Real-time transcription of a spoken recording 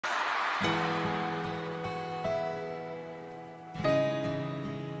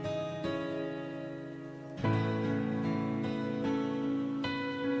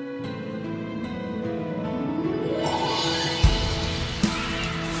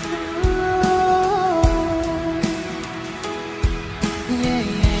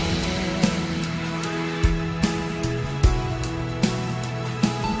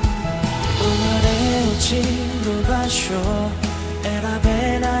場所選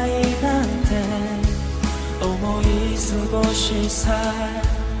べないなんて思い過ごしさ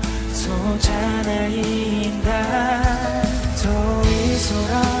そうじゃないんだ遠い空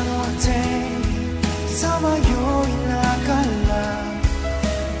の手さまよいながら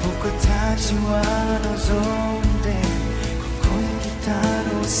僕たちは望んでここに来た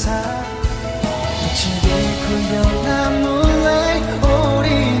のさ導くようなムーンライト織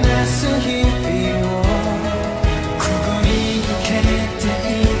りなす日々を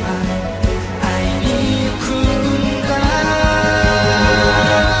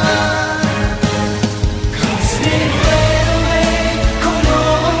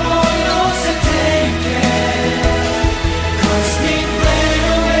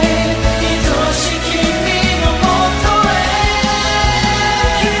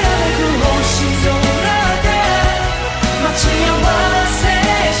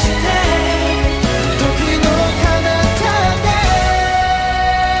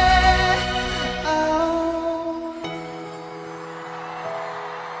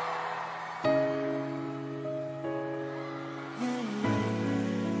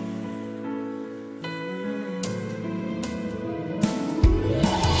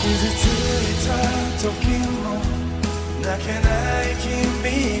傷ついた時も泣けない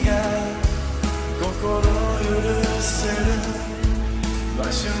君が心許せる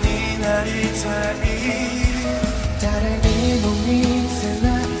場所になりたい誰にも見せな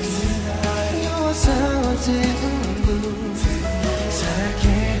い弱さは全部さらけ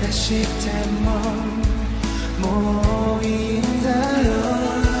出してももういいんだ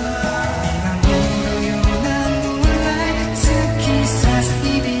よ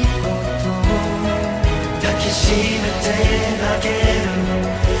閉めてあげる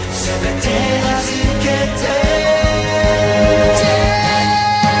全て預けて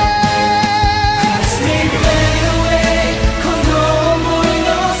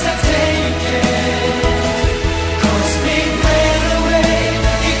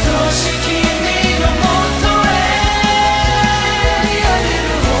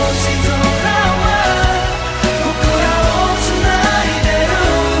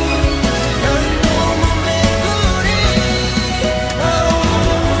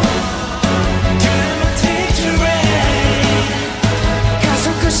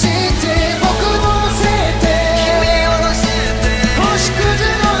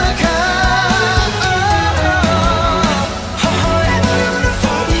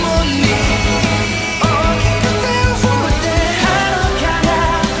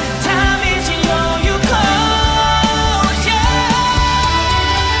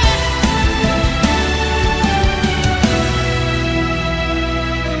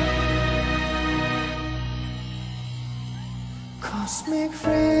Cosmic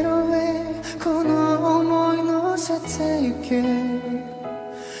fade away この想い乗せてゆけ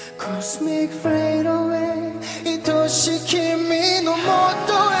Cosmic fade away 愛しき